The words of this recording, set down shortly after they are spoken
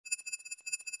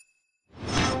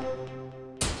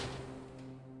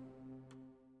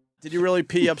Did you really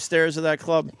pee upstairs at that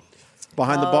club?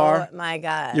 Behind the bar? Oh, my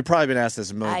God. You've probably been asked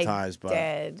this a million times. But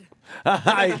did.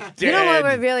 I did. You know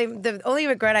what? The only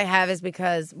regret I have is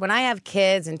because when I have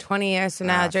kids in 20 years from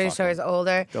now, Jersey Shore is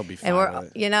older. They'll be and fine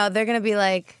with it. You know, they're going to be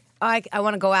like, oh, I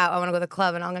want to go out. I want to go to the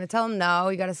club. And I'm going to tell them, no,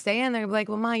 you got to stay in. They're going to be like,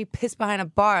 well, Mom, you pissed behind a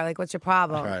bar. Like, what's your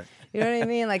problem? Right. You know what I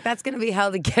mean? Like, that's going to be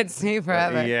held against me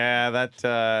forever. Yeah, there's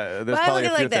But I probably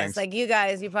look a at it few like this. things. Like, you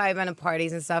guys, you've probably been at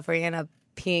parties and stuff where you end up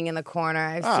peeing in the corner.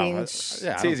 I've seen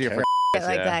yeah, it's easier for shit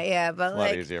like that. Yeah, but a lot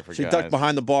like, easier for She guys. ducked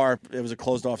behind the bar. It was a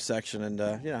closed-off section, and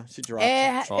she dropped. it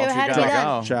it. had to be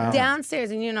done. Ciao.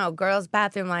 Downstairs, and you know, girls'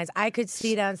 bathroom lines. I could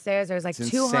see downstairs. There was like It's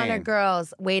 200 insane.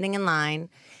 girls waiting in line.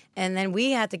 And then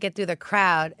we had to get through the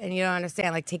crowd, and you don't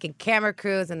understand, like taking camera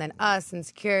crews and then us and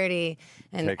security.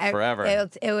 And Take forever.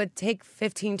 It would take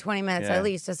 15, 20 minutes Yeah. at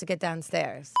least just to get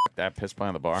downstairs. That piss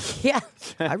behind the bar. Yeah.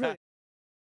 I really.